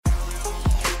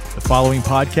The following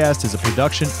podcast is a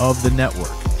production of the network.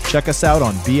 Check us out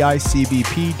on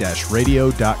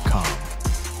bicbp-radio.com.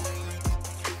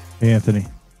 Hey, Anthony.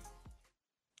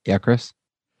 Yeah, Chris.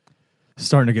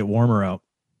 Starting to get warmer out.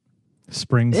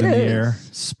 Spring's in the air.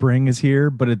 Spring is here,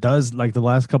 but it does, like the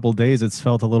last couple of days, it's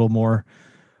felt a little more,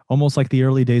 almost like the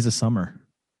early days of summer.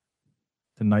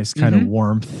 The nice kind of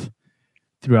warmth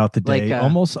throughout the day. Like,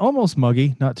 almost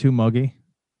muggy, not too muggy.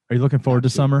 Are you looking forward to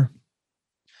summer?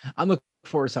 I'm looking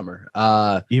forward to summer.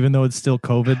 Even though it's still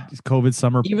COVID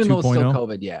summer 2.0? Even though it's still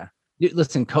COVID, yeah.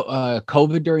 Listen,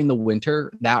 COVID during the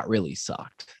winter, that really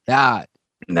sucked. That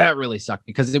really sucked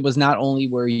because it was not only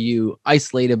were you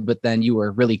isolated, but then you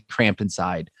were really cramped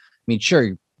inside. I mean,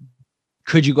 sure,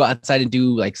 could you go outside and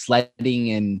do like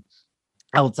sledding and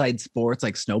outside sports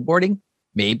like snowboarding?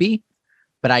 Maybe,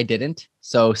 but I didn't.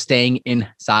 So staying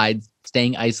inside,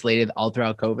 staying isolated all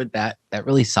throughout COVID, that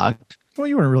really sucked. Well,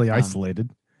 you weren't really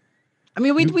isolated. I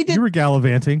mean, we did. You were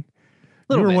gallivanting.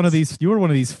 You were one of bits.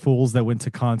 these fools that went to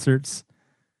concerts.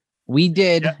 We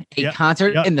did a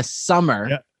concert in the summer.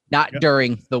 Yeah. Not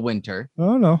during the winter.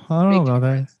 Oh no, I don't know about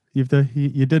that. You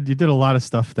did a lot of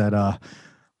stuff that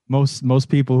most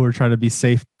people who are trying to be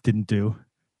safe didn't do.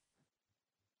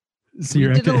 So we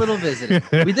did a little visiting.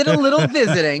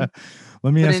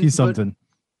 Let me ask you something.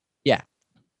 Yeah.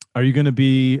 Are you going to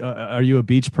be? Are you a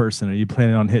beach person? Are you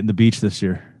planning on hitting the beach this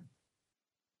year?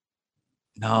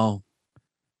 No,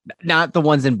 not the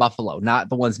ones in Buffalo. Not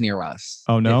the ones near us.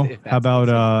 Oh no. How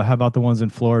about the ones in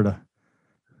Florida?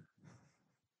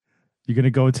 You're going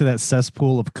to go into that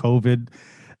cesspool of COVID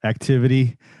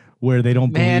activity where they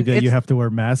don't believe that you have to wear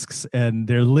masks. And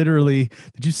they're literally,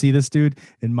 did you see this, dude?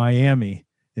 In Miami,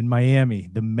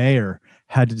 the mayor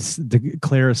had to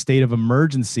declare a state of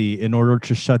emergency in order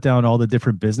to shut down all the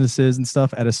different businesses and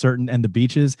stuff at a certain, and the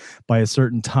beaches by a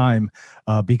certain time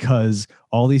because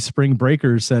all these spring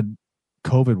breakers said,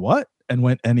 COVID what? And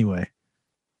went anyway.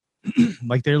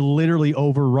 Like they're literally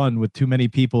overrun with too many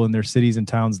people in their cities and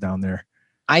towns down there.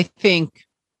 I think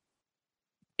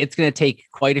it's going to take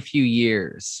quite a few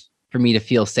years for me to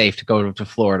feel safe to go to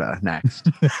Florida next.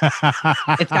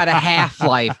 It's got a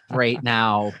half-life right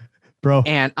now, bro.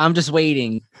 And I'm just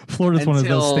waiting. Florida's one of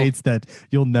those states that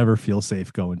you'll never feel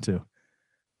safe going to.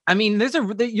 I mean,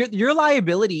 your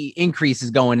liability increase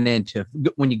is going into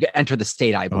when you enter the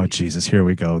state. I believe. Oh Jesus, here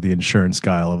we go. The insurance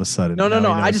guy all of a sudden.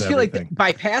 No. I just feel like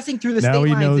by passing through the state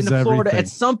lines into Florida, at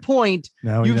some point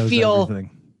you feel.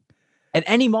 Everything. At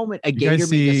any moment, a gator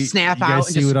may just snap out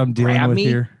and just what I'm dealing with me.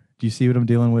 Here? Do you see what I'm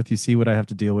dealing with? You see what I have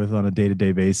to deal with on a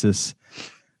day-to-day basis,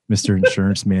 Mr.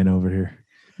 Insurance Man over here?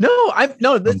 I'm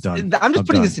just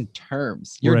putting this in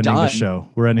terms. You're ending done. The show.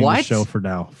 We're ending the show for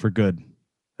now, for good.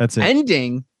 That's it.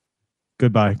 Ending.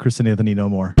 Goodbye, Chris and Anthony. No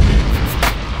more.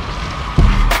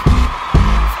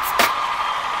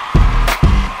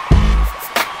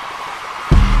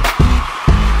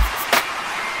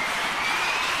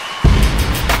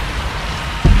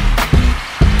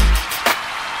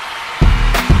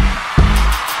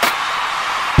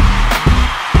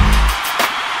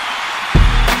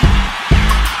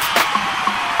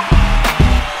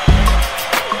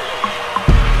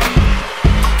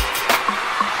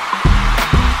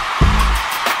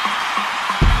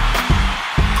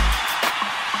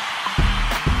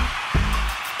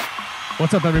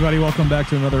 What's up, everybody? Welcome back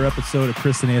to another episode of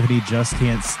Chris and Anthony Just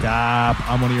Can't Stop.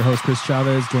 I'm one of your hosts, Chris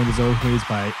Chavez, joined as always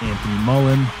by Anthony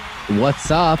Mullen. What's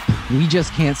up? We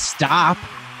just can't stop.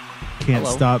 Can't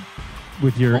stop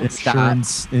with your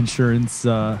insurance.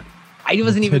 I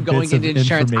wasn't even going into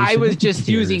insurance. I was just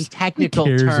using technical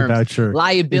terms. About your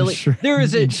liability. There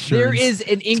is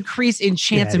an increase in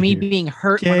chance of me being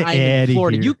hurt when I'm in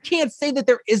Florida. You can't say that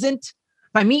there isn't.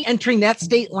 By me entering that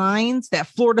state lines, that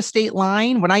Florida state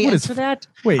line, when I enter that,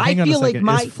 I feel like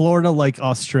is Florida like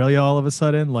Australia all of a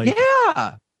sudden? Like,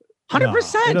 yeah,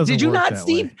 100%. Did you not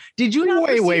see? Did you not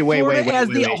wait? Hold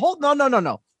no. Hold on,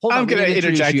 I'm going to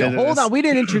interject you. Hold on, we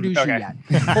didn't introduce you yet.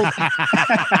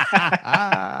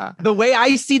 The way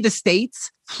I see the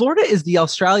states, Florida is the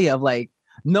Australia of like,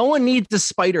 no one needs a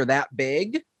spider that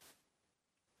big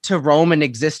to roam and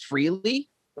exist freely.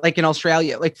 Like in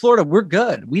Australia, like Florida, we're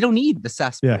good. We don't need the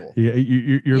cesspool. Yeah,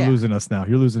 you're losing us now.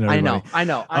 You're losing everybody. I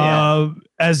know.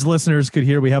 As listeners could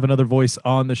hear, we have another voice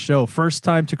on the show. First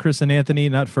time to Chris and Anthony,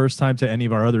 not first time to any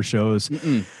of our other shows.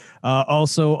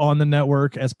 Also on the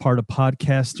network as part of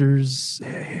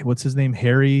Podcasters. What's his name?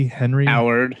 Howard.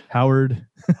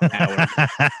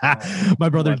 My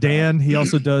brother Dan. He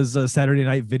also does a Saturday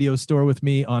Night Video Store with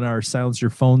me on our Silence Your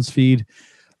Phones feed.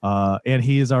 And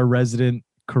he is our resident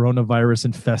coronavirus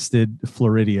infested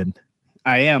Floridian.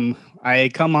 I am. I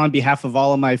come on behalf of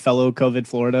all of my fellow COVID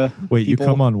Florida. Wait, people. You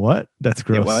come on what? That's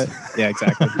gross. Yeah, what? Yeah,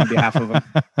 exactly. On behalf of them.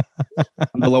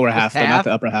 I'm the lower half, but not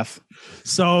the upper half.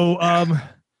 So,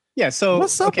 yeah. So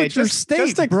what's up with your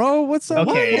state, bro? What's up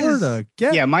with Florida?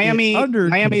 Miami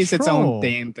is its own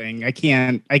damn thing. I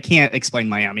can't explain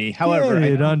Miami. However,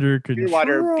 under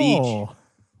control.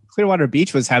 Clearwater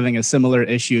Beach was having a similar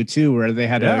issue too, where they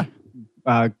had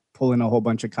to pull in a whole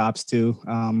bunch of cops too.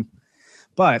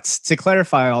 But to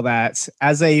clarify all that,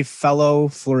 as a fellow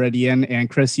Floridian, and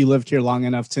Chris, you lived here long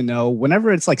enough to know,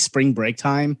 whenever it's like spring break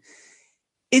time,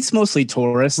 it's mostly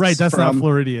tourists. Right, that's not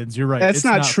Floridians. You're right. That's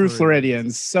not true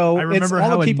Floridians. So it's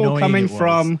all the people coming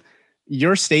from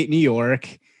your state, New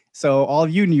York. So all of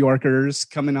you New Yorkers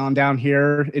coming on down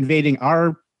here, invading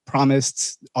our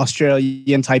promised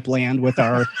Australian type land with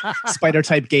our spider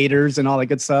type gators and all that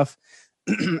good stuff.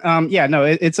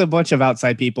 It's a bunch of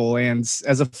outside people, and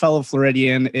as a fellow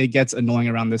Floridian, it gets annoying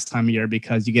around this time of year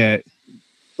because you get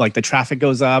like the traffic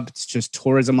goes up. It's just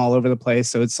tourism all over the place,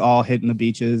 so it's all hitting the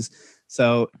beaches.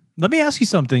 So let me ask you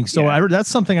something. So that's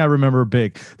something I remember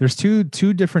big. There's two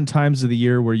different times of the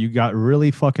year where you got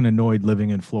really fucking annoyed living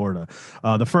in Florida.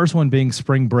 The first one being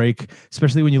spring break,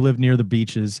 especially when you live near the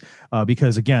beaches,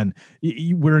 because again,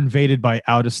 we're invaded by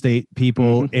out of state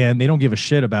people, and they don't give a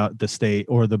shit about the state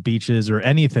or the beaches or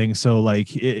anything. So like,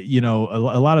 a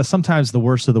lot of sometimes the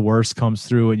worst of the worst comes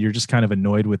through, and you're just kind of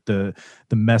annoyed with the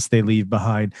mess they leave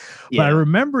behind. But I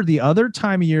remember the other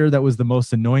time of year that was the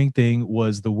most annoying thing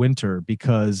was the winter,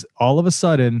 because all of a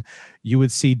sudden you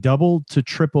would see double to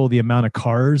triple the amount of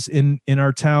cars in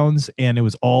our towns, and it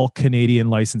was all Canadian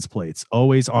license plates,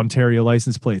 always Ontario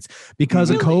license plates because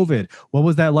of COVID. What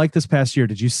was that like this past year?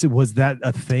 Did you see, was that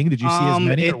a thing? Did you see as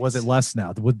many, or was it less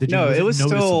now? It was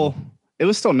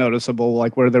still noticeable,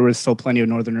 like where there was still plenty of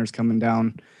Northerners coming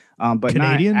down, but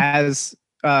Canadian? Not as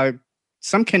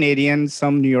some Canadians,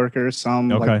 some New Yorkers, some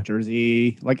like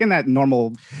Jersey, like in that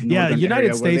normal.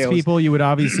 United States people, you would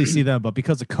obviously see them, but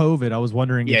because of COVID, I was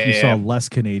wondering if you saw less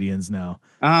Canadians now.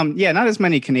 Not as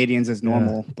many Canadians as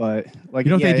normal, but like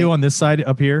what they do on this side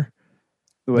up here.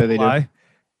 The way they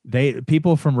do.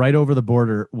 People from right over the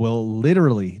border will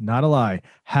literally, not a lie,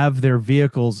 have their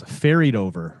vehicles ferried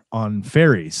over on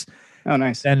ferries. Oh,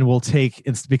 nice. And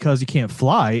it's because you can't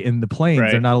fly in the planes.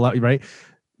 Right. They're not allowed, right?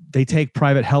 They take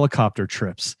private helicopter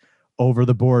trips over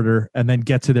the border and then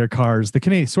get to their cars. The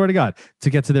Canadians, swear to God, to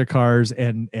get to their cars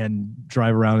and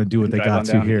drive around and do what they got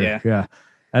to here. Yeah.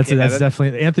 That's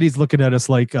definitely. Anthony's looking at us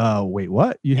like, wait,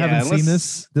 what? You haven't seen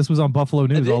this? This was on Buffalo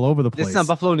News all over the place. This is on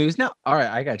Buffalo News now? All right,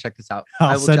 I gotta check this out.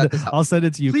 I'll send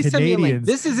it to you. Please Canadians. Send me a link.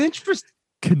 This is interesting.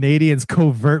 Canadians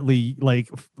covertly like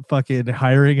fucking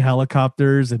hiring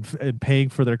helicopters and paying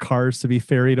for their cars to be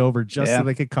ferried over just so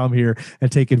they could come here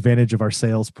and take advantage of our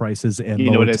sales prices and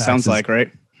you know what taxes. It sounds like,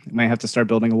 right? You might have to start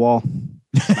building a wall.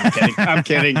 I'm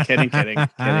kidding. Totally kidding.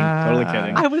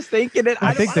 I was thinking it.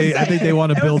 I think they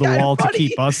want to build a wall to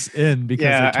keep us in because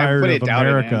they're tired of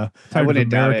America. Tired of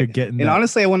America getting. And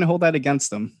honestly, I wouldn't hold that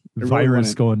against them.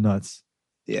 Virus going nuts.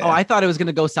 Yeah. Oh, I thought it was going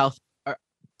to go south.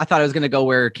 I thought it was going to go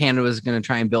where Canada was going to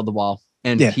try and build the wall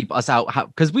and keep us out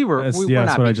because we were. That's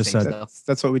what I just said.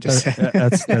 That's what we just said.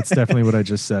 That's definitely what I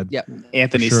just said. Yep.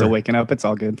 Anthony's still waking up. It's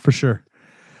all good for sure.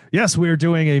 Yes, we are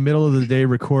doing a middle of the day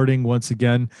recording once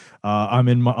again.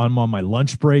 I'm on my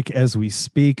lunch break as we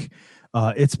speak.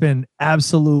 It's been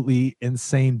absolutely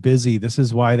insane busy. This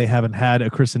is why they haven't had a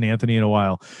Chris and Anthony in a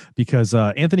while, because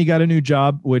Anthony got a new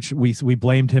job, which we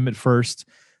blamed him at first.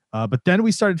 But then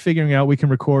we started figuring out we can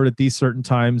record at these certain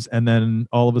times, and then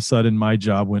all of a sudden my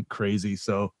job went crazy.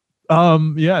 So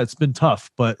it's been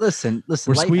tough, but listen,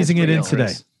 we're squeezing it in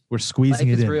today. We're squeezing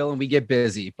it in. It's real and we get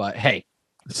busy, but hey.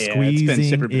 Squeezing it's been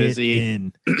super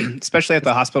busy, especially at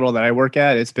the hospital that I work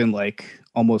at. It's been like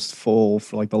almost full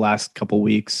for like the last couple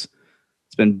weeks.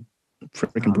 It's been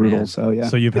freaking brutal. Man. So yeah.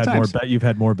 So you've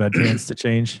had more bed pans to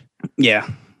change. Yeah.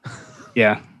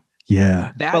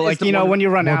 But like when you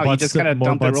run out, you just kind of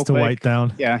dump it real quick. Wipe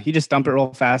down. Yeah, you just dump it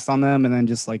real fast on them, and then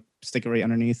just like stick it right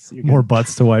underneath. More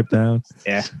butts to wipe down.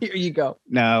 Yeah. Here you go.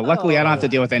 No, luckily I don't have to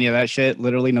deal with any of that shit.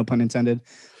 Literally, no pun intended.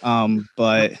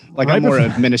 But like I'm more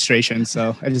administration,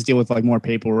 so I just deal with like more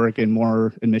paperwork and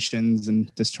more admissions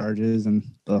and discharges and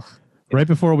ugh. Right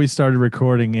before we started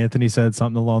recording, Anthony said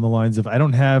something along the lines of, I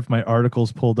don't have my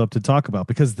articles pulled up to talk about,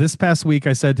 because this past week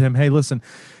I said to him, hey, listen,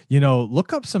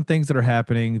 look up some things that are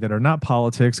happening that are not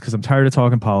politics, because I'm tired of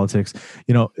talking politics.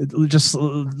 Just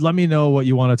let me know what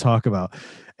you want to talk about.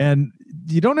 And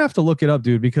you don't have to look it up,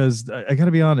 dude, because I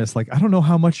gotta be honest, like, I don't know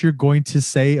how much you're going to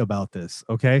say about this.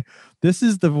 Okay. This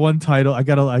is the one title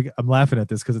I'm laughing at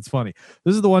this because it's funny.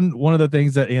 This is the one of the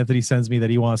things that Anthony sends me that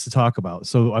he wants to talk about.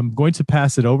 So I'm going to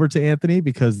pass it over to Anthony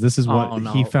because this is what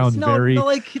he found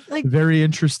very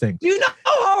interesting. Do you know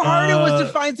how hard it was to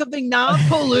find something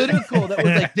non-political that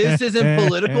was like, this isn't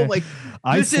political? Like,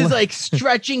 this is like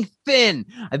stretching thin.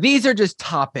 These are just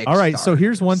topics. All right. So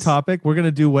here's one topic. We're going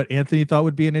to do what Anthony thought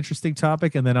would be an interesting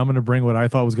topic. And then I'm going to bring what I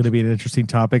thought was going to be an interesting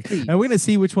topic. Please. And we're going to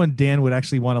see which one Dan would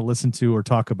actually want to listen to or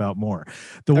talk about more.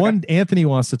 The one Anthony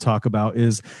wants to talk about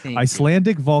is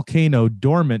Icelandic volcano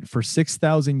dormant for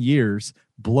 6,000 years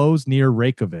blows near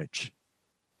Reykjavik.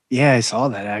 Yeah, I saw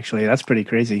that actually. That's pretty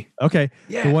crazy. Okay.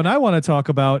 Yeah. The one I want to talk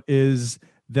about is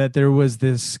that there was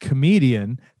this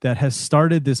comedian that has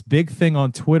started this big thing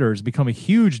on Twitter. It's become a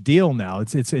huge deal now.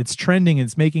 It's trending.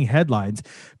 It's making headlines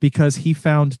because he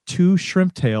found 2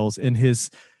 shrimp tails in his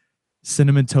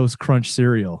Cinnamon Toast Crunch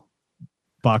cereal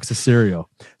box of cereal.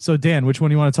 So Dan, which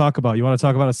one do you want to talk about? You want to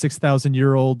talk about a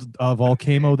 6,000-year-old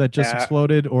volcano that just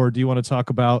exploded, or do you want to talk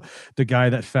about the guy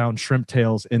that found shrimp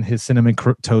tails in his Cinnamon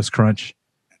Toast Crunch?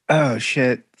 Oh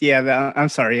shit! Yeah, I'm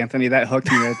sorry, Anthony. That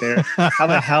hooked me right there. How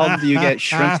the hell do you get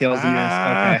shrimp tails in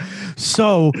this?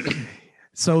 Okay.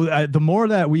 So the more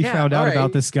that we found out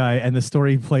about this guy and the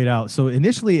story played out. So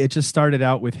initially, it just started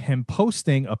out with him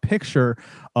posting a picture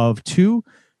of 2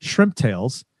 shrimp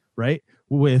tails, right?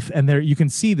 And there you can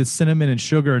see the cinnamon and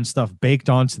sugar and stuff baked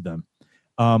onto them.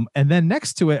 And then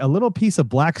next to it, a little piece of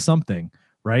black something,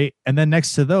 right? And then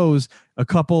next to those, a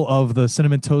couple of the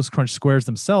Cinnamon Toast Crunch squares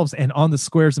themselves. And on the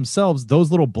squares themselves, those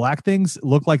little black things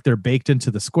look like they're baked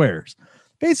into the squares.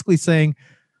 Basically saying,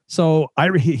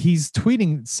 he's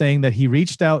tweeting saying that he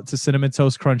reached out to Cinnamon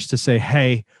Toast Crunch to say,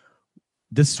 hey,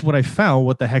 this is what I found.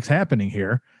 What the heck's happening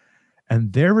here?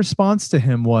 And their response to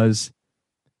him was,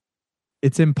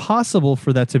 it's impossible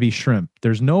for that to be shrimp.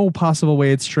 There's no possible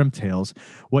way it's shrimp tails.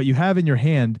 What you have in your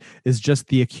hand is just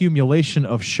the accumulation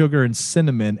of sugar and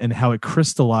cinnamon and how it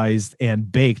crystallized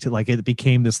and baked. Like it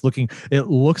became this it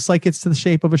looks like it's the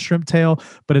shape of a shrimp tail,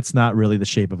 but it's not really the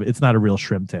shape of it. It's not a real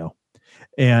shrimp tail.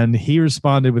 And he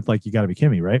responded with like, you got to be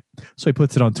kidding me, right? So he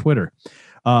puts it on Twitter.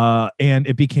 And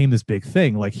it became this big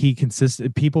thing. Like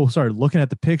people started looking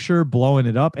at the picture, blowing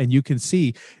it up, and you can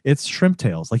see it's shrimp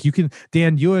tails. Like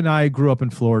Dan, you and I grew up in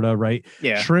Florida, right?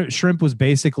 Yeah. Shrimp was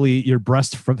basically your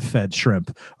breast-fed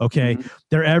shrimp. Okay. Mm-hmm.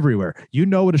 They're everywhere. You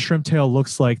know what a shrimp tail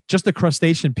looks like, just the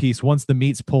crustacean piece once the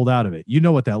meat's pulled out of it. You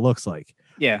know what that looks like.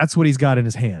 Yeah. That's what he's got in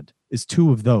his hand is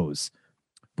 2 of those,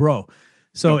 bro.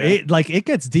 So it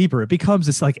gets deeper. It becomes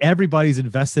it's like everybody's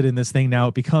invested in this thing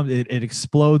now. It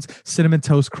explodes. Cinnamon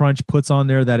Toast Crunch puts on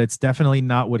there that it's definitely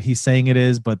not what he's saying it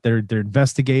is, but they're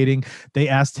investigating. They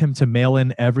asked him to mail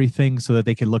in everything so that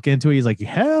they could look into it. He's like,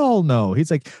 hell no.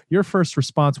 He's like, your first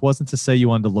response wasn't to say you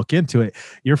wanted to look into it.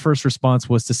 Your first response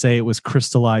was to say it was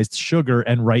crystallized sugar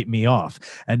and write me off.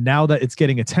 And now that it's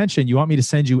getting attention, you want me to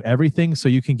send you everything so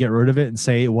you can get rid of it and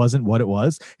say it wasn't what it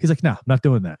was? He's like, no, I'm not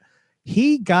doing that.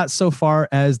 He got so far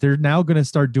as they're now going to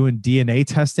start doing DNA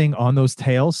testing on those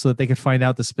tails so that they can find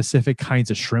out the specific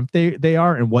kinds of shrimp they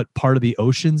are and what part of the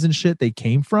oceans and shit they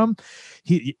came from.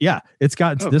 It's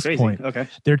gotten to this point. Okay.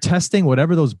 They're testing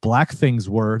whatever those black things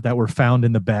were that were found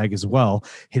in the bag as well.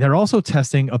 They're also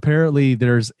testing, apparently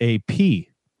there's a pea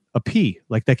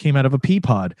like that came out of a pea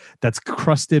pod that's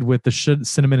crusted with the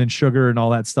cinnamon and sugar and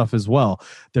all that stuff as well.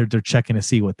 They're checking to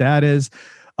see what that is.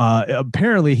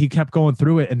 Apparently he kept going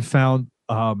through it and found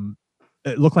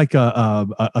it looked like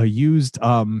a used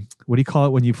what do you call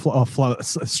it when you a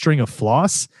string of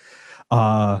floss.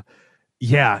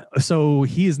 So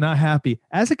he is not happy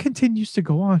as it continues to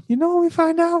go on. You know, we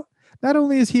find out not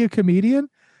only is he a comedian,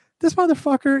 this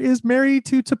motherfucker is married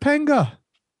to Topanga.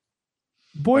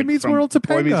 Boy Meets World Topanga.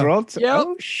 Boy Meets World. Yep.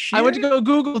 Oh, shit. I went to go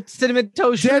Google Cinnamon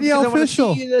Toast Danielle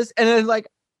Fishel. And then like,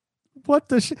 what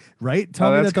the shit? Right?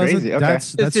 Tell me that crazy. Okay.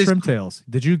 That's shrimp tails.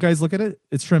 Did you guys look at it?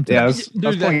 It's shrimp tails. Yeah, I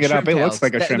was pulling it up. It looks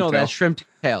like a shrimp tail. No, that's shrimp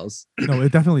tails. No,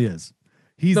 it definitely is.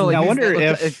 I wonder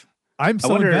if I'm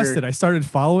so invested. I started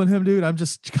following him, dude. I'm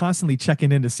just constantly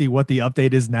checking in to see what the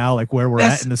update is now, like where we're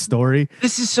at in the story.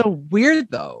 This is so weird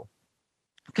though.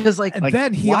 Because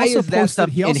then he why also is that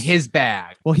stuff in his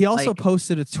bag? Well, he also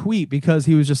posted a tweet because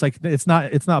he was just like, it's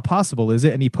not possible, is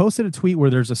it? And he posted a tweet where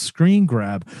there's a screen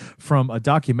grab from a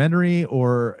documentary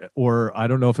or I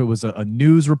don't know if it was a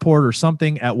news report or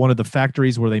something at one of the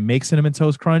factories where they make Cinnamon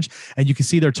Toast Crunch, and you can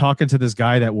see they're talking to this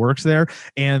guy that works there,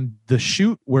 and the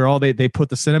chute where all they put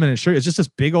the cinnamon and sugar, it's just this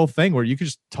big old thing where you can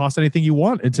just toss anything you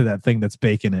want into that thing that's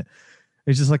baking it.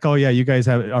 It's just like, oh yeah, you guys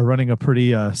are running a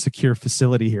pretty secure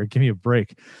facility here. Give me a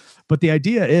break. But the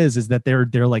idea is that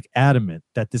they're like adamant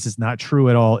that this is not true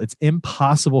at all. It's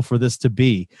impossible for this to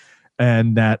be,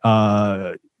 and that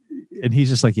and he's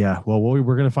just like, yeah, well, we're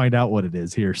going to find out what it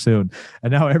is here soon.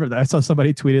 And now I saw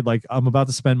somebody tweeted like, I'm about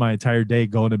to spend my entire day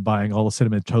going and buying all the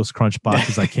Cinnamon Toast Crunch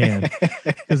boxes I can,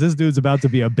 because this dude's about to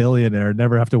be a billionaire,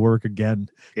 never have to work again.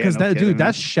 Because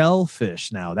that's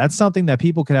shellfish now. That's something that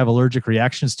people could have allergic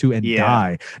reactions to and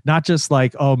die. Not just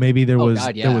like, oh, maybe there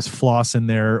was floss in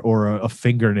there or a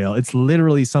fingernail. It's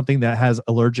literally something that has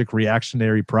allergic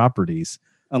reactionary properties.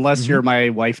 Unless you're my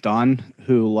wife, Dawn,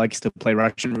 who likes to play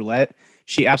Russian roulette.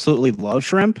 She absolutely loves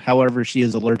shrimp. However, she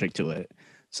is allergic to it.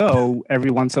 So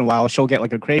every once in a while, she'll get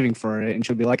like a craving for it. And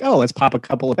she'll be like, oh, let's pop a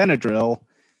couple of Benadryl.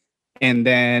 And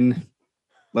then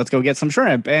let's go get some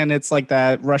shrimp. And it's like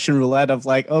that Russian roulette of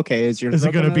like, okay, is it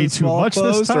going to be too much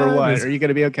this time? Or what? Are you going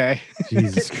to be okay?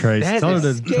 Jesus Christ. Tell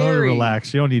her to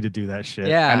relax. You don't need to do that shit.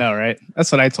 Yeah. I know, right?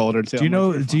 That's what I told her too.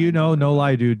 Do you know, no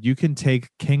lie, dude, you can take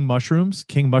king mushroom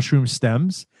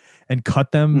stems and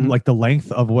cut them like the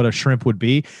length of what a shrimp would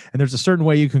be. And there's a certain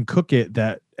way you can cook it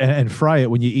and fry it.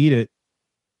 When you eat it,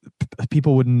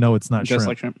 people wouldn't know it's not shrimp.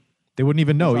 Like shrimp. They wouldn't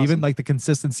even know. Awesome. Even like the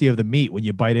consistency of the meat when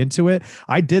you bite into it.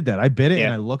 I did that. I bit it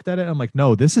and I looked at it. And I'm like,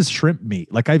 no, this is shrimp meat.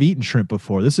 Like I've eaten shrimp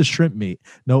before. This is shrimp meat.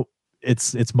 Nope,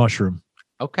 it's mushroom.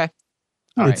 Okay.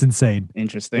 It's insane.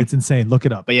 Interesting. It's insane. Look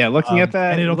it up. But yeah, looking at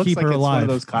that, and it'll keep her alive. It's one of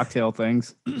those cocktail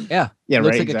things. Yeah. Yeah. It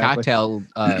looks right. like a cocktail.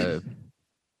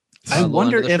 I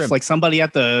wonder if like somebody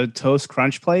at the Toast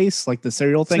Crunch place, like the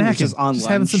cereal thing, was just on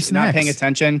lunch, not paying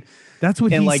attention. That's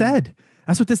what he said.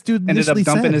 That's what this dude ended up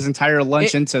dumping his entire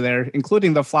lunch into there,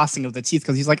 including the flossing of the teeth,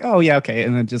 because he's like, oh yeah, okay,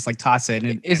 and then just like toss it.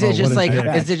 Is it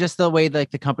just the way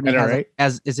like the company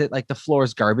has is it like the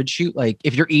floor's garbage chute? Like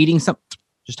if you're eating something,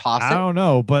 just toss it? I don't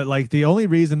know, but like the only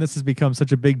reason this has become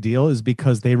such a big deal is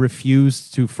because they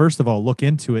refused to, first of all, look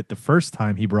into it the first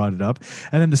time he brought it up.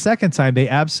 And then the second time, they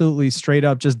absolutely straight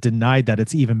up just denied that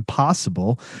it's even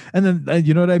possible. And then,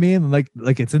 you know what I mean? Like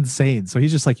it's insane. So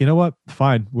he's just like, you know what?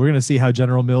 Fine. We're going to see how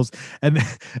General Mills, and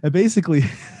basically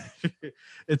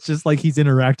it's just like he's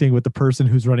interacting with the person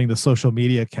who's running the social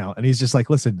media account. And he's just like,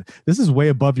 listen, this is way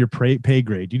above your pay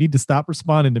grade. You need to stop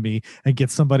responding to me and get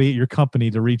somebody at your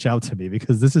company to reach out to me,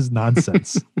 because this is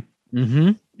nonsense.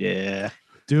 Yeah.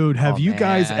 Dude, has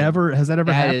that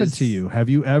ever happened to you? Have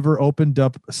you ever opened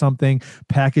up something,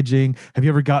 packaging? Have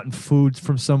you ever gotten food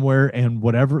from somewhere and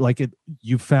whatever,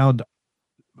 you found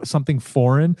something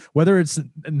foreign, whether it's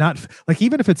not like,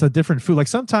 even if it's a different food, like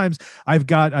sometimes I've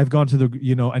gone to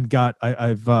the, and got,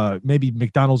 I've maybe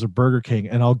McDonald's or Burger King,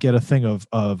 and I'll get a thing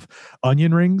of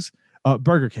onion rings,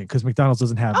 Burger King, because McDonald's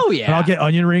doesn't have. Oh yeah. And I'll get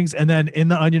onion rings, and then in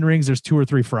the onion rings, there's 2 or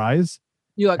 3 fries.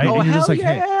 You're like, oh hell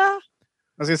yeah. Hey. I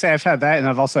was gonna say I've had that, and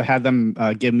I've also had them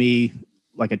give me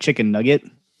like a chicken nugget,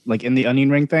 like in the onion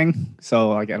ring thing. So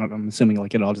like I'm assuming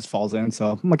like it all just falls in.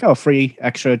 So I'm like, oh, free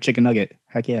extra chicken nugget.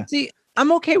 Heck yeah. See,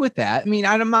 I'm okay with that. I mean,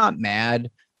 I'm not mad.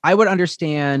 I would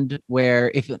understand where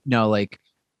if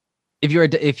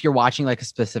you're watching like a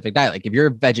specific diet, like if you're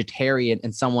a vegetarian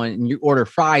and you order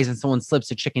fries and someone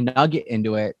slips a chicken nugget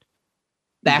into it,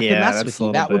 that could mess with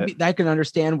you. I can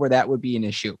understand where that would be an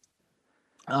issue.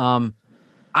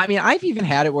 I mean, I've even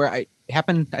had it where it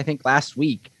happened, I think last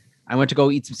week. I went to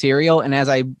go eat some cereal, and as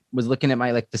I was looking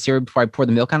at the cereal before I poured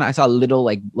the milk on it, I saw a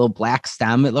little black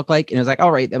stem, it looked like, and it was like,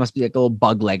 all right, that must be like a little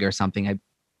bug leg or something. I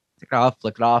took it off,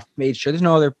 flicked it off, made sure there's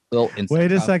no other little insect.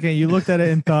 Wait a second, you looked at it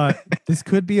and thought, this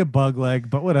could be a bug leg,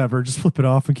 but whatever, just flip it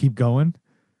off and keep going?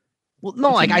 Well,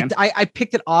 no, I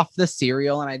picked it off the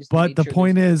cereal, and I just. But the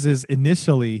point is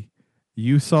initially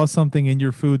you saw something in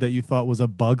your food that you thought was a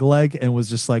bug leg and was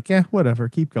just like, yeah, whatever,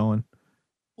 keep going.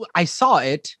 Well, I saw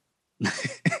it.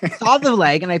 Saw the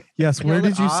leg, and where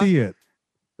did you see it?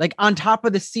 Like on top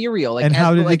of the cereal. And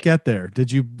how did it get there?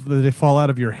 Did it fall out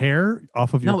of your hair,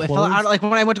 off of your clothes? No, it fell out like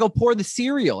when I went to go pour the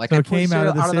cereal. Like, so it came out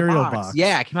of the cereal box.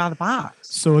 Yeah, it came out of the box.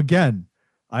 So again,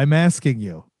 I'm asking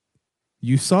you,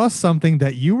 you saw something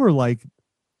that you were like,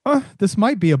 this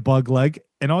might be a bug leg,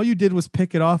 and all you did was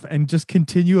pick it off and just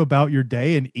continue about your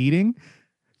day and eating.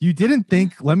 You didn't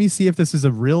think, let me see if this is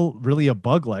really a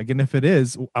bug leg. And if it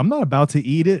is, I'm not about to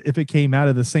eat it if it came out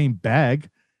of the same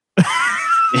bag.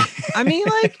 I mean,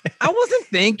 like, I wasn't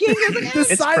thinking. The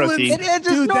silence.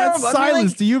 Dude, that's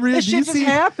silence. Do you really see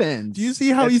happens? Do you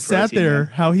see how he sat there?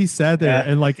 How he sat there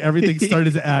and like everything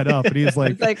started to add up. And he's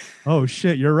like, oh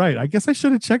shit, you're right. I guess I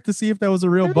should have checked to see if that was a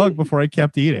real bug before I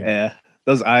kept eating. Yeah.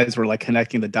 Those eyes were like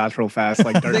connecting the dots real fast,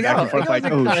 like darting back and forth, like,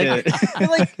 oh shit.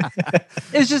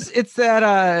 It's that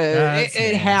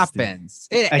it happens.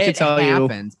 It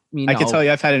happens. I can tell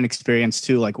you, I've had an experience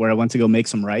too, like where I went to go make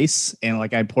some rice, and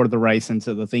like I poured the rice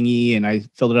into the thingy, and I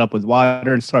filled it up with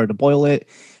water and started to boil it,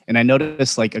 and I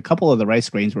noticed like a couple of the rice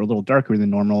grains were a little darker than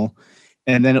normal,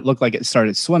 and then it looked like it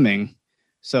started swimming.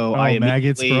 So I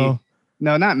maggots, bro.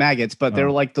 No, not maggots, but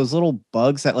they're like those little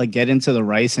bugs that like get into the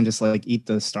rice and just like eat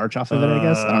the starch off of it, I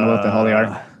guess. I don't know what the hell they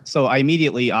are. So I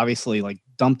immediately, obviously, like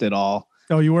dumped it all.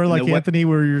 Oh, you were like Anthony,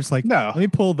 where you're just like, no, let me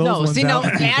pull those ones out.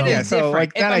 That is different.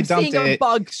 Like then I dumped it. A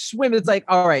bug swim, it's like,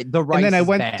 all right, the rice. And then I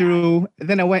went through.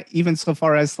 Then I went even so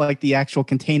far as like the actual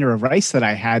container of rice that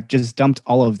I had, just dumped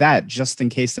all of that just in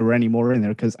case there were any more in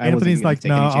there. Because Anthony's like,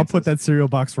 no, I'll put that cereal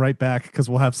box right back because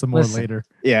we'll have some more later.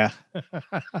 Yeah.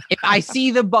 If I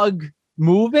see the bug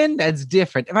moving, that's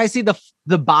different. If I see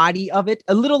the body of it,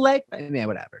 a little leg, man,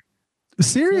 whatever.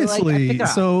 Seriously,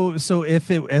 so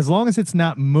if it, as long as it's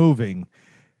not moving,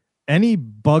 any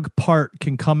bug part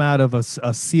can come out of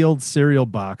a sealed cereal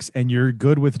box, and you're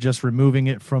good with just removing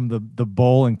it from the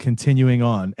bowl and continuing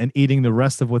on and eating the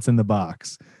rest of what's in the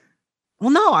box.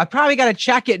 Well, no, I probably got to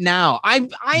check it now. I am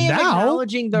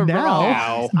acknowledging the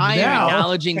wrongs. I am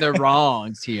acknowledging the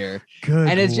wrongs here. Good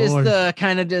and it's Lord. Just the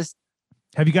kind of just.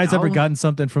 Have you guys ever gotten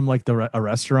something from like a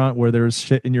restaurant where there's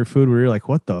shit in your food where you're like,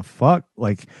 what the fuck?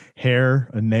 Like hair,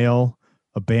 a nail,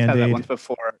 a Band-Aid. I've had that once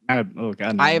before. Oh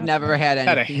God! I have never had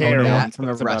anything hair like from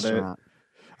a restaurant.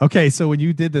 Okay, so when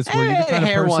you did this, were you the kind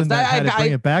of person that had to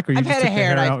bring it back, or you just took the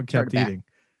hair out and kept eating?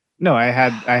 No, I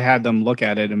had them look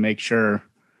at it and make sure,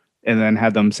 and then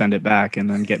had them send it back, and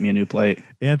then get me a new plate.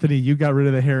 Anthony, you got rid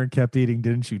of the hair and kept eating,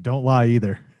 didn't you? Don't lie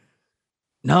either.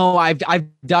 No, I've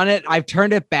done it. I've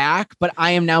turned it back, but I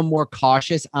am now more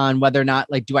cautious on whether or not,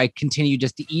 like, do I continue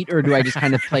just to eat, or do I just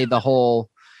kind of play the whole?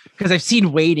 Because I've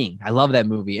seen Waiting. I love that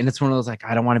movie, and it's one of those like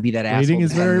I don't want to be that asshole. Waiting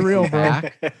is very real, bro.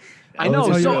 I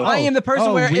know. So I am the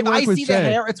person where if I see the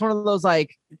hair, it's one of those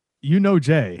like. You know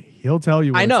Jay. He'll tell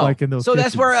you what it's like in those So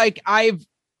kitchens. That's where like I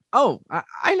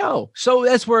know. So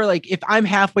that's where like if I'm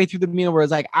halfway through the meal where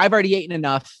it's like I've already eaten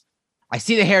enough. I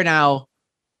see the hair now.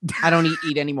 I don't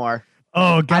eat anymore.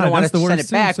 Oh God, I don't want to send it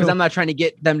too, back because I'm not trying to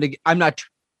get them to. I'm not.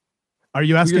 Are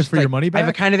you asking for your money back? I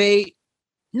have a kind of a.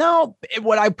 No,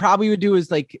 what I probably would do is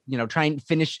like, try and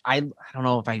finish. I don't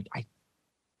know if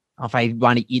I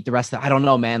want to eat the rest of it. I don't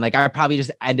know, man. Like I probably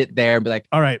just end it there and be like,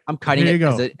 all right, I'm cutting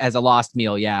it as a lost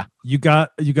meal. Yeah. You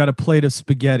got a plate of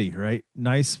spaghetti, right?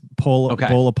 Nice bowl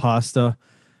of pasta,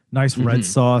 nice red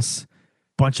sauce,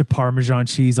 bunch of Parmesan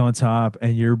cheese on top,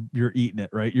 and you're eating it,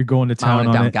 right? You're going to town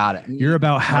on it. Got it. You're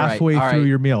about halfway through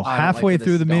your meal. Halfway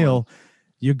through the meal.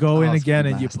 You go in again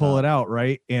and you pull it out,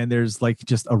 right? And there's like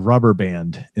just a rubber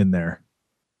band in there.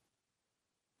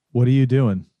 What are you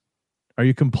doing? Are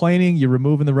you complaining? You're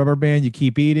removing the rubber band. You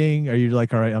keep eating. Are you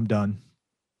like, all right, I'm done?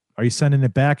 Are you sending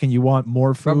it back and you want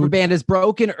more food? Rubber band is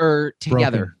broken or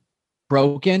together?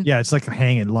 Broken? Yeah, it's like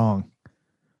hanging long.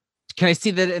 Can I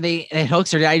see that it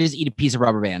hooks, or did I just eat a piece of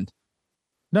rubber band?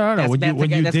 No.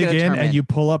 When you dig in and you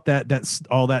pull up that's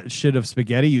all that shit of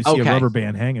spaghetti, you see a rubber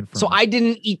band hanging from. So I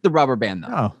didn't eat the rubber band though.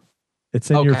 No, it's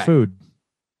in your food.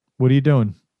 What are you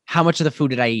doing? How much of the food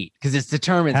did I eat? Because it's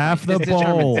determined. Half the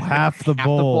bowl. Half the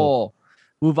bowl.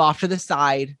 Move off to the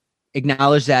side.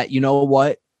 Acknowledge that. You know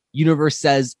what? Universe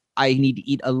says I need to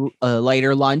eat a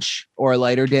lighter lunch or a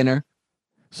lighter dinner.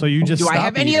 So you just do I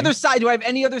have any other side? Do I have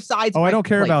any other sides? Oh, I don't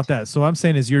care about that. So I'm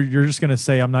saying is you're just gonna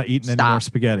say I'm not eating any more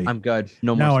spaghetti. I'm good.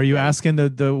 No more. Now, are you asking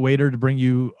the waiter to bring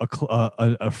you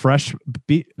a fresh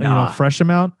fresh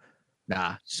amount?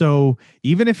 Nah. So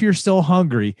even if you're still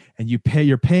hungry and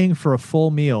you're paying for a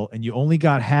full meal and you only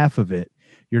got half of it,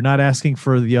 you're not asking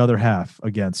for the other half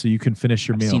again, so you can finish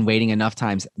your meal. I've seen Waiting enough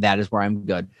times. That is where I'm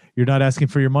good. You're not asking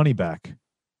for your money back.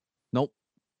 Nope.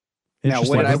 Now,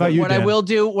 what I will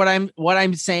do, what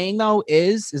I'm saying though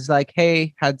is like,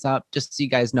 hey, heads up, just so you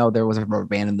guys know, there was a rubber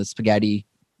band in the spaghetti,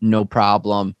 no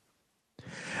problem.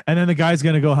 And then the guy's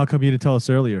gonna go, how come you didn't tell us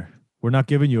earlier? We're not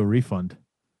giving you a refund.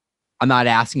 I'm not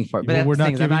asking for it, but we're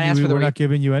not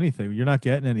giving you anything. You're not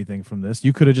getting anything from this.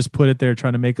 You could have just put it there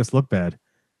trying to make us look bad.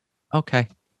 Okay.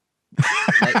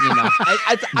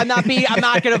 I'm not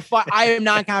gonna. I am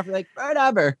not confident. Like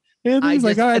whatever. Anthony's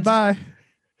like, all right, bye.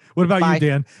 What about you,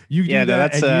 Dan? You do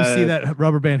that, and you see that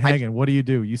rubber band hanging. What do?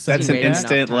 You that's an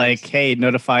instant like, hey,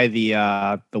 notify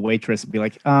the waitress and be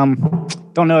like,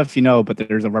 don't know if you know, but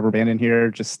there's a rubber band in here,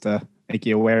 just to make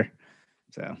you aware.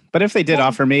 So, but if they did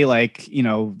offer me like,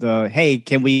 hey,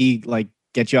 can we like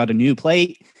get you out a new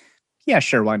plate? Yeah,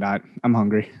 sure, why not? I'm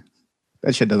hungry.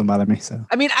 That shit doesn't bother me. So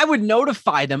I mean, I would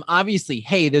notify them, obviously,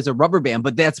 hey, there's a rubber band,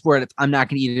 but that's where I'm not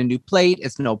going to eat a new plate.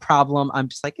 It's no problem. I'm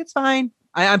just like, it's fine.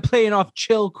 I'm playing off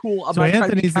chill, cool. I'm so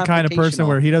Anthony's the kind of person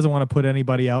where he doesn't want to put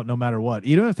anybody out no matter what,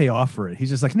 even if they offer it. He's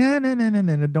just like, no,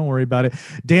 don't worry about it.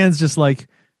 Dan's just like,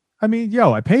 I mean,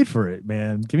 yo, I paid for it,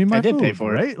 man. Give me my food. I did pay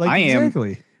for it. Like,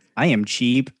 I am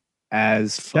cheap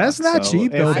as fuck. That's not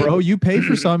cheap though, bro. You pay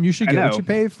for something, you should get what you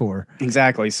paid for.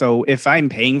 Exactly. So if I'm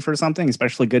paying for something,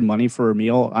 especially good money for a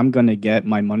meal, I'm going to get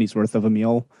my money's worth of a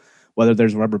meal, whether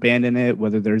there's a rubber band in it,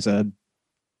 whether there's a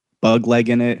bug leg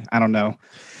in it. I don't know.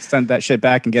 Send that shit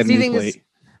back and get a new plate.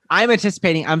 I'm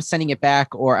anticipating I'm sending it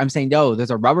back, or I'm saying, no, there's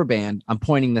a rubber band. I'm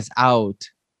pointing this out.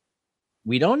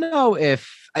 We don't know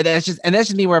if that's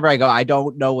just me wherever I go. I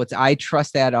don't know I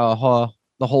trust that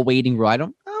the whole waiting rule. I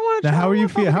don't want to. How are you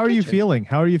feeling? How are you feeling?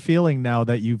 How are you feeling now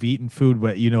that you've eaten food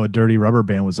what a dirty rubber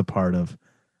band was a part of?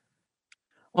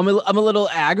 I'm a little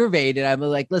aggravated. I'm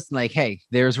like, listen, like, hey,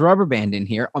 there's a rubber band in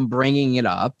here. I'm bringing it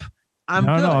up. No,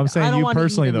 I'm saying you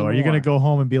personally though. Are you going to go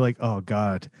home and be like, oh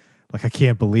God, like I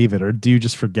can't believe it, or do you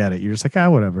just forget it? You're just like,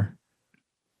 whatever.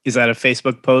 Is that a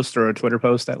Facebook post or a Twitter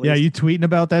post at least? Yeah, you tweeting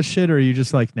about that shit, or are you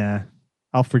just like, nah,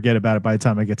 I'll forget about it by the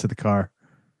time I get to the car?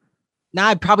 Nah,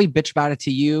 I'd probably bitch about it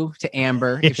to you, to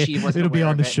Amber, if she wasn't. It'll be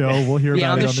on the show. We'll hear about it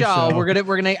on the show.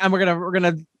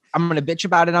 I'm gonna bitch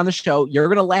about it on the show. You're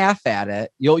gonna laugh at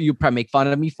it. You probably make fun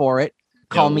of me for it,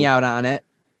 call me out on it.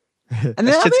 And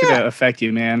that shit's gonna affect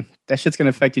you, man. That shit's gonna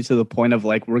affect you to the point of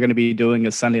like we're gonna be doing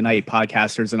a Sunday night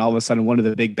podcasters, and all of a sudden one of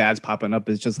the big bads popping up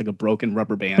is just like a broken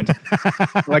rubber band.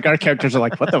 Like our characters are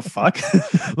like, what the fuck?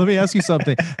 Let me ask you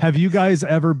something. Have you guys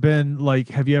ever been like?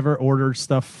 Have you ever ordered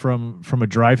stuff from a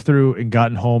drive-through and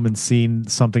gotten home and seen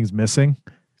something's missing?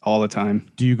 All the time.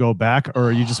 Do you go back, or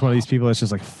are you just one of these people that's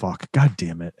just like, fuck, God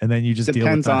damn it, and then you just deal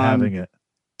with not having it?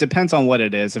 Depends on what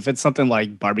it is. If it's something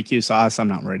like barbecue sauce, I'm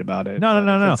not worried about it.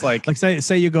 No. It's like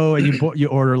say you go and you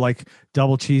order like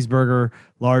double cheeseburger,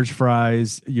 large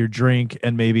fries, your drink,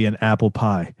 and maybe an apple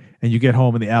pie, and you get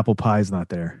home and the apple pie is not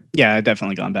there. Yeah, I've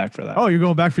definitely gone back for that. Oh, you're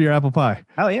going back for your apple pie?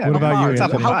 Hell yeah! What about you? It's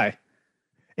apple pie.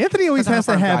 Anthony always has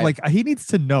to have like he needs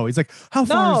to know. He's like, how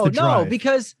far is the drive? No,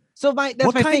 because. So that's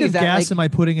what my kind thing, of gas am I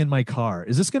putting in my car?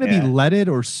 Is this going to be leaded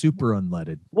or super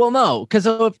unleaded? Well, no, because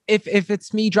if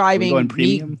it's me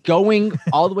driving, going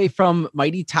all the way from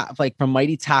Mighty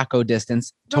Taco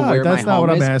distance to where my home is. That's not what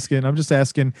I'm asking. I'm just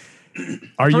asking,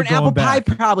 are you going apple back?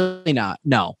 Pie? Probably not.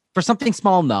 No, for something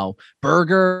small, no.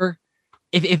 Burger.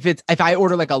 If I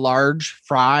order like a large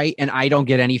fry and I don't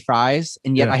get any fries,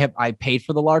 and yet I paid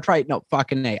for the large fry, no,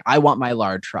 fucking A. I want my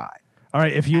large fry. All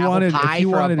right, if you wanted a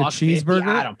cheeseburger,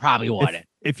 I don't probably want it.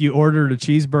 If you ordered a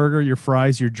cheeseburger, your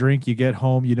fries, your drink, you get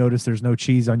home, you notice there's no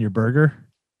cheese on your burger,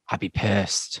 I'd be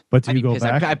pissed. But do you go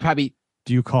back? I'd probably.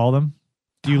 Do you call them?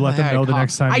 Do you let them know the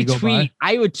next time you go by?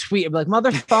 I would tweet. I'd be like,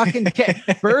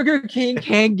 motherfucking Burger King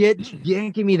can't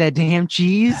give me that damn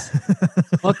cheese.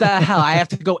 What the hell? I have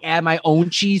to go add my own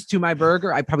cheese to my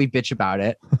burger. I'd probably bitch about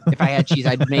it. If I had cheese,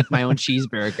 I'd make my own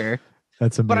cheeseburger.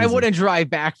 That's amazing. But I wouldn't drive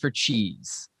back for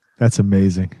cheese. That's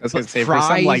amazing. I was going to say, for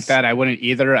something like that, I wouldn't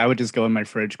either. I would just go in my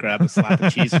fridge, grab a slab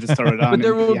of cheese, and just throw it on. But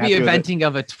there will be a venting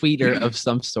of a tweeter of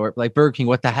some sort, like Burger King.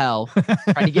 What the hell?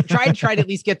 Try to at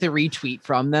least get the retweet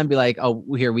from them. Be like, oh,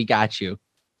 here we got you.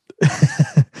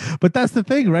 But that's the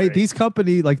thing, right? These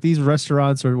company, like these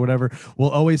restaurants or whatever, will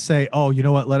always say, "Oh, you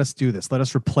know what? Let us do this. Let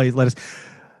us replace. Let us."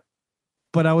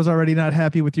 But I was already not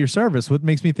happy with your service. What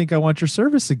makes me think I want your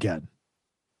service again?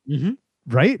 Mm-hmm.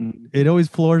 Right? It always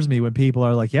floors me when people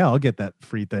are like, yeah, I'll get that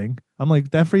free thing. I'm like,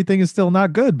 that free thing is still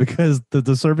not good because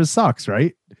the service sucks,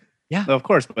 right? Yeah, of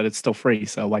course, but it's still free.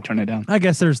 So why turn it down? I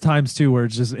guess there's times too where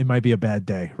it might be a bad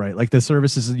day, right? Like the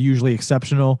service is usually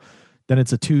exceptional. Then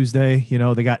it's a Tuesday,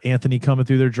 they got Anthony coming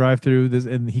through their drive-through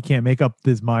and he can't make up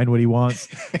his mind what he wants.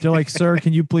 They're like, sir,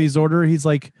 can you please order? He's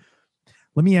like,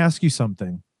 let me ask you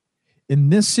something.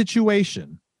 In this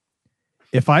situation,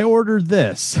 if I order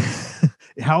this,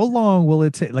 how long will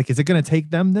it take? Like, is it going to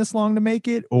take them this long to make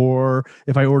it? Or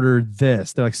if I order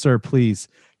this, they're like, sir, please,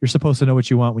 you're supposed to know what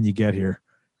you want when you get here.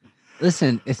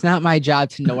 Listen, it's not my job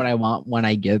to know what I want when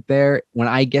I get there. When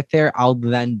I get there, I'll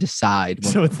then decide.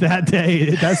 So it's that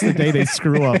day. That's the day they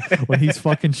screw up, when he's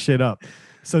fucking shit up.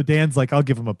 So Dan's like, I'll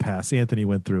give him a pass. Anthony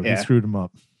went through. Yeah. He screwed him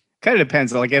up. Kind of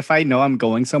depends. Like if I know I'm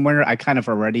going somewhere, I kind of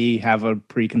already have a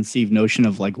preconceived notion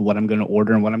of like what I'm going to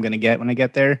order and what I'm going to get when I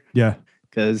get there. Yeah.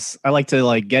 Because I like to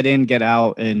like get in, get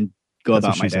out, and go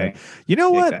about my day. You know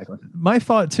what? Exactly. My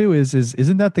thought too is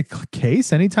isn't that the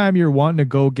case? Anytime you're wanting to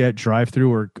go get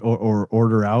drive-through or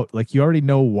order out, like you already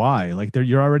know why. Like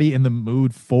you're already in the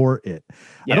mood for it.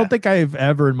 Yeah. I don't think I've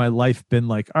ever in my life been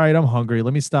like, all right, I'm hungry.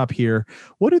 Let me stop here.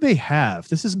 What do they have?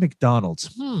 This is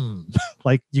McDonald's.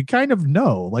 Like you kind of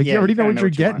know. Like you already know what you're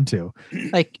getting to.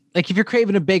 Like if you're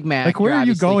craving a Big Mac. Like where are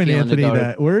you going, Anthony?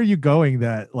 Where are you going?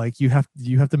 That like you have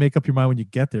to make up your mind when you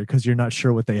get there because you're not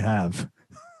sure what they have.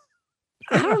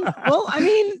 I don't know. Well, I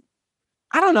mean,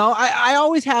 I don't know. I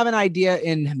always have an idea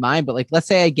in mind, but like, let's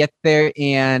say I get there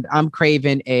and I'm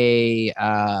craving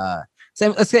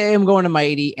let's say I'm going to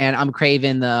Mighty and I'm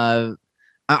craving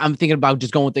I'm thinking about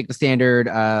just going with like the standard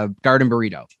garden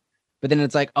burrito, but then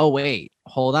it's like, oh wait,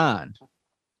 hold on.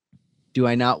 Do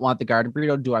I not want the garden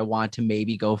burrito? Do I want to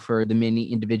maybe go for the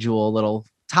mini individual little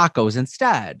tacos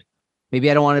instead? Maybe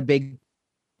I don't want a big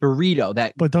burrito.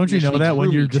 But don't you know that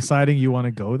when you're deciding you want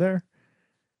to go there?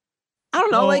 I don't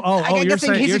know. I guess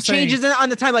in case it changes on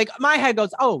the time, like my head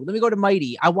goes, oh, let me go to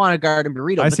Mighty. I want a garden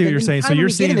burrito. I see what you're saying. So you're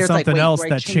seeing something else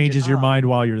that changes your mind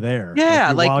while you're there.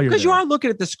 Yeah, like because you are looking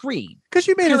at the screen. Because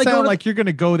you made it sound like you're going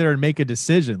to go there and make a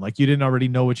decision. Like you didn't already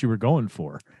know what you were going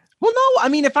for. Well, no. I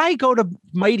mean, if I go to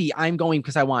Mighty, I'm going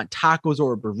because I want tacos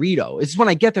or a burrito. It's when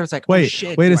I get there, it's like, wait a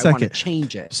second. I want to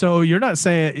change it. So you're not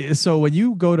saying. So when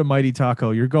you go to Mighty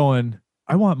Taco, you're going,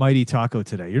 I want Mighty Taco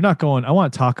today. You're not going, I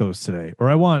want tacos today,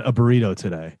 or I want a burrito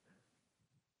today.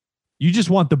 You just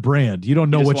want the brand. You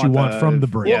don't know what you want from the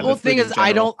brand. Well, the thing is,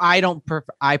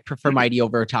 I prefer Mighty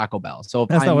over Taco Bell. So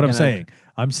that's not what I'm saying.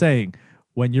 I'm saying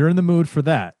when you're in the mood for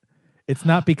that, it's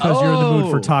not because you're in the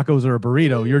mood for tacos or a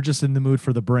burrito. You're just in the mood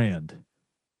for the brand.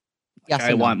 Yes,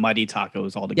 I want Mighty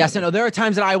Tacos all together. Yes, I know. There are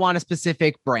times that I want a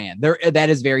specific brand. That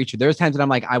is very true. There's times that I'm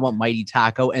like, I want Mighty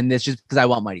Taco, and this just because I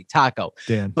want Mighty Taco.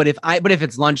 Dan. But if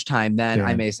it's lunchtime, then Dan.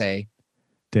 I may say,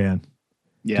 Dan.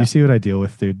 Yeah. Do you see what I deal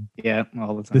with, dude? Yeah,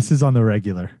 all the time. This is on the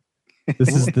regular.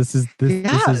 This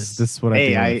is what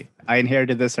I do. I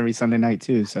inherited this every Sunday night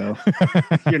too, so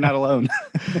you're not alone.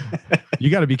 You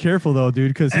got to be careful though,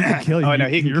 dude, because he can kill you. Oh no,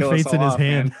 he can Your kill fate's us in all his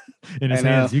hand. Man. In his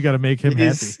hands, you got to make him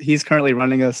happy. He's currently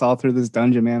running us all through this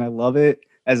dungeon, man. I love it.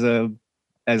 As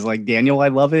like Daniel, I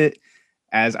love it.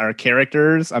 As our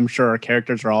characters, I'm sure our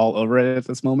characters are all over it at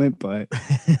this moment, but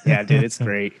yeah, dude, it's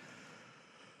great.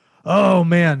 Oh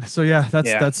man. So yeah,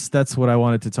 that's what I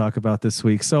wanted to talk about this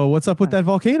week. So what's up with that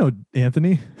volcano,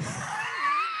 Anthony?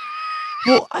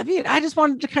 Well, I mean, I just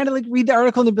wanted to kind of like read the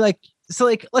article and be like, so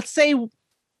like, let's say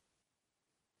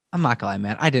I'm not gonna lie,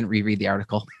 man. I didn't reread the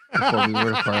article before we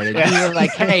were recorded. You were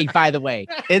like, hey, by the way,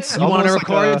 you want to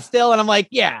record it still? And I'm like,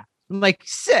 yeah. I'm like,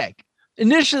 sick.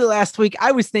 Initially last week,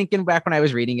 I was thinking back when I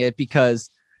was reading it because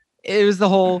it was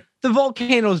the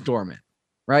volcano's dormant.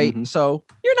 Right. Mm-hmm. So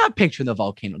you're not picturing the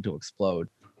volcano to explode.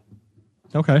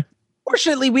 Okay.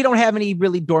 Fortunately, we don't have any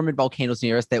really dormant volcanoes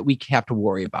near us that we have to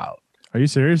worry about. Are you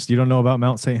serious? You don't know about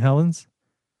Mount St. Helens?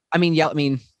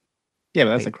 Yeah, but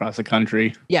that's across the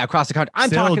country. Yeah, across the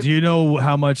country. Do you know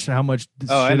how much shit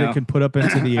it can put up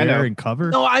into the air and cover?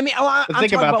 No, I'm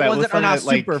talking about ones that are not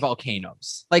super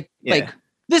volcanoes. Like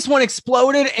this one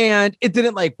exploded and it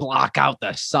didn't like block out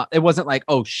the sun. It wasn't like,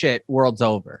 oh shit, world's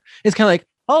over. It's kind of like,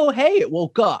 oh, hey, it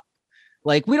woke up.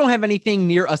 Like, we don't have anything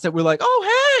near us that we're like,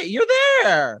 oh, hey, you're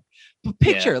there. But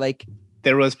picture, like...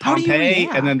 There was Pompeii,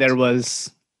 and then there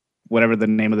was whatever the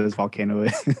name of this volcano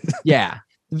is. Yeah,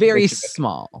 very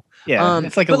small. Yeah,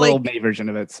 it's like a little Bay version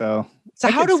of it, so... So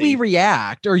how do we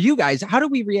react, or you guys, how do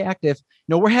we react if,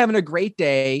 we're having a great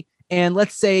day, and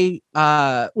let's say,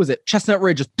 Chestnut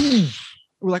Ridge just...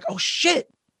 We're like, oh,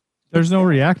 shit. There's no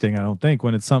reacting, I don't think,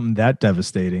 when it's something that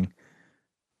devastating.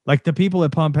 Like the people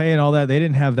at Pompeii and all that, they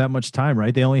didn't have that much time,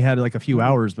 right? They only had like a few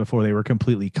hours before they were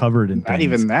completely covered in Not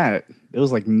even that. It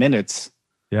was like minutes.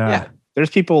 Yeah.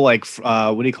 There's people like,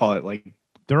 what do you call it? Like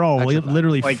they're all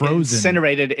literally like frozen.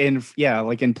 Incinerated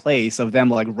in place of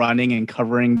them like running and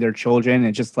covering their children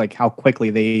and just like how quickly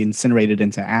they incinerated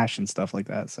into ash and stuff like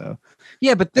that. So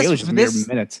yeah, but it was just mere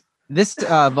minutes. This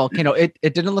volcano, it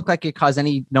didn't look like it caused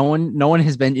any. No one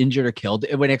has been injured or killed.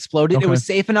 When it exploded, okay. It was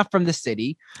safe enough from the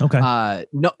city. Okay.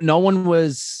 No one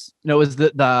was. No, it was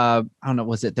the I don't know.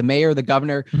 Was it the mayor, the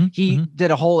governor? Mm-hmm. He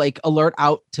did a whole like alert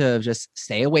out to just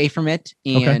stay away from it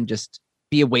and just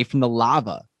be away from the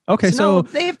lava. Okay, so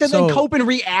they have to then cope and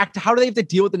react. How do they have to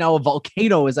deal with it now? A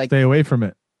volcano is like stay away from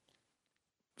it.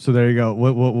 So there you go.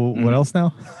 What else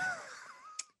now?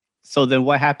 So then,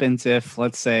 what happens if,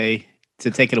 let's say, to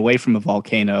take it away from a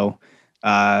volcano,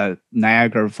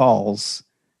 Niagara Falls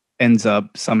ends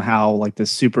up somehow like this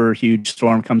super huge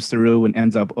storm comes through and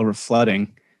ends up over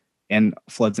flooding and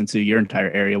floods into your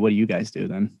entire area? What do you guys do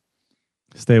then?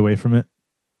 Stay away from it.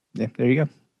 Yeah, there you go.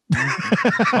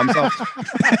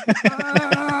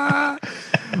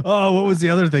 Oh, what was the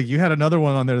other thing? You had another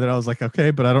one on there that I was like,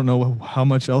 okay, but I don't know how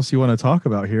much else you want to talk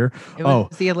about here. Here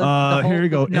you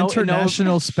go.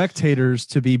 International spectators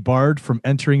to be barred from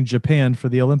entering Japan for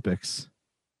the Olympics.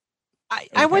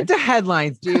 I went to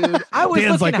headlines, dude. I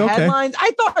was looking at headlines.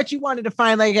 I thought you wanted to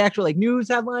find like actual like news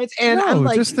headlines, and no, I'm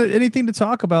like, just anything to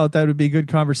talk about that would be good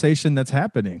conversation that's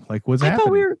happening. Like what's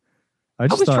happening? I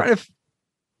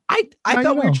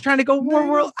thought we were trying to go more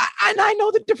world, and I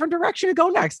know the different direction to go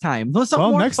next time.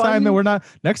 Next time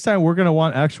we're gonna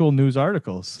want actual news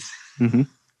articles. Mm-hmm.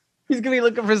 He's gonna be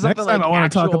looking for something. Next time I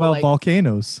want to talk about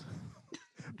volcanoes.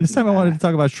 This time I wanted to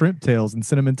talk about shrimp tails and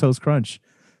cinnamon toast crunch.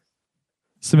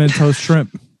 Cinnamon toast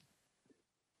shrimp.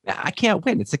 I can't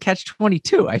win. It's a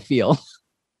catch-22. I feel.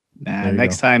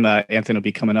 Next time, Anthony will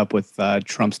be coming up with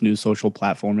Trump's new social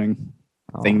platforming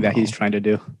thing that he's trying to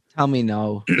do. Tell me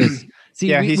no.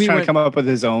 See, he's trying to come up with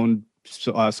his own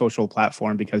social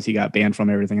platform because he got banned from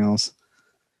everything else.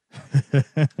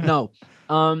 No.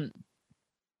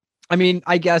 I mean,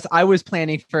 I guess I was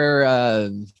planning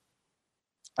for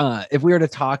if we were to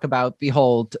talk about the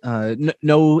whole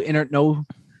no international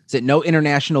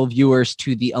viewers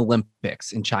to the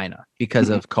Olympics in China because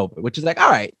of COVID, which is like, all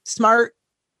right, smart,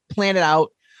 plan it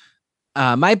out.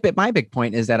 My big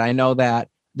point is that I know that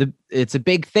it's a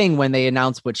big thing when they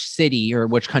announce which city or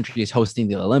which country is hosting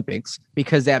the Olympics,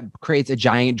 because that creates a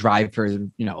giant drive for,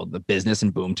 the business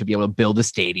and boom to be able to build a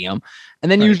stadium.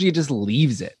 And then usually it just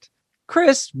leaves it.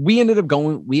 Chris, we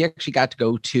actually got to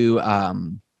go to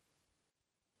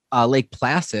Lake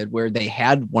Placid, where they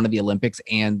had one of the Olympics,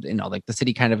 and the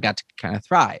city kind of got to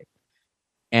thrive.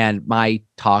 And my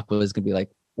talk was going to be like,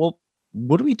 well,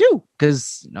 what do we do?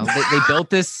 Because they built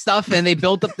this stuff and they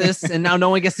built up this, and now no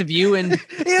one gets to view. And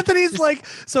Anthony's like,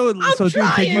 I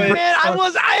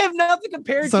have nothing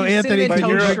compared to Anthony,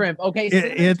 toast shrimp.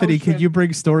 Okay, Anthony, could you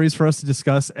bring stories for us to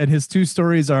discuss? And his two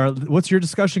stories are: what's your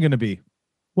discussion going to be?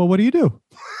 Well, what do you do?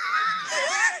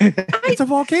 It's a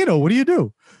volcano. What do you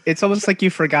do? It's almost like you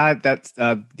forgot that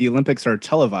the Olympics are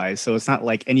televised, so it's not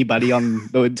like anybody on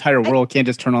the entire world can't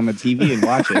just turn on the TV and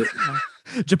watch it.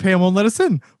 Japan won't let us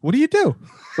in. What do you do?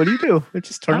 They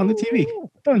just turn on the TV.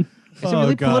 Done. It's a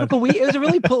really political week. It was a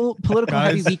really political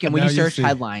heavy weekend when you search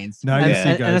headlines. Now you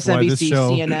see, guys, why this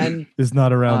show CNN is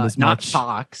not around as not much.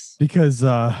 Fox. Because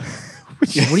what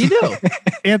do you do?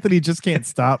 Anthony just can't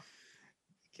stop.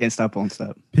 Can't stop, won't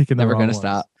stop. Never going to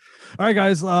stop. All right,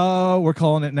 guys, we're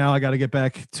calling it now. I got to get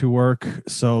back to work.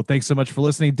 So thanks so much for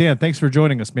listening. Dan, thanks for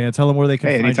joining us, man. Tell them where they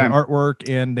can find your artwork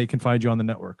and they can find you on the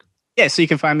network. Yeah, so you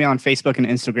can find me on Facebook and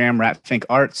Instagram, Ratphinc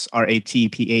Arts,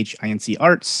 RATPHINC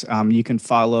Arts. You can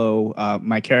follow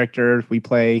my character. We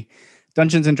play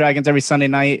Dungeons and Dragons every Sunday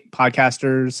night.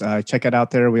 Podcasters, check it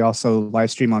out there. We also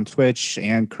live stream on Twitch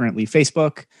and currently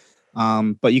Facebook.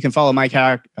 But you can follow my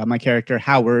character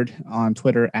Howard on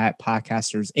Twitter at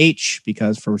PodcastersH,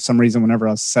 because for some reason, whenever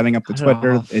I was setting up the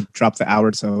Twitter, it dropped the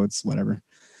Howard, so it's whatever.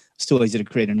 It's too lazy to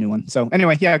create a new one. So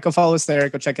anyway, go follow us there.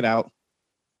 Go check it out.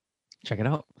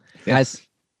 Guys.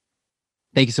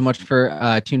 Thank you so much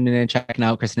for tuning in and checking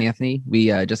out Chris and Anthony. We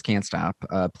just can't stop.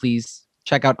 Please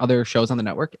check out other shows on the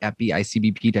network at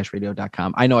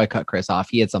bicbp-radio.com. I know I cut Chris off.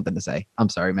 He had something to say. I'm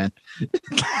sorry, man.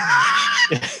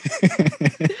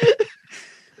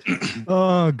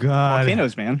 Oh, God.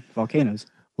 Volcanoes, man. Volcanoes.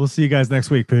 We'll see you guys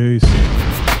next week. Peace.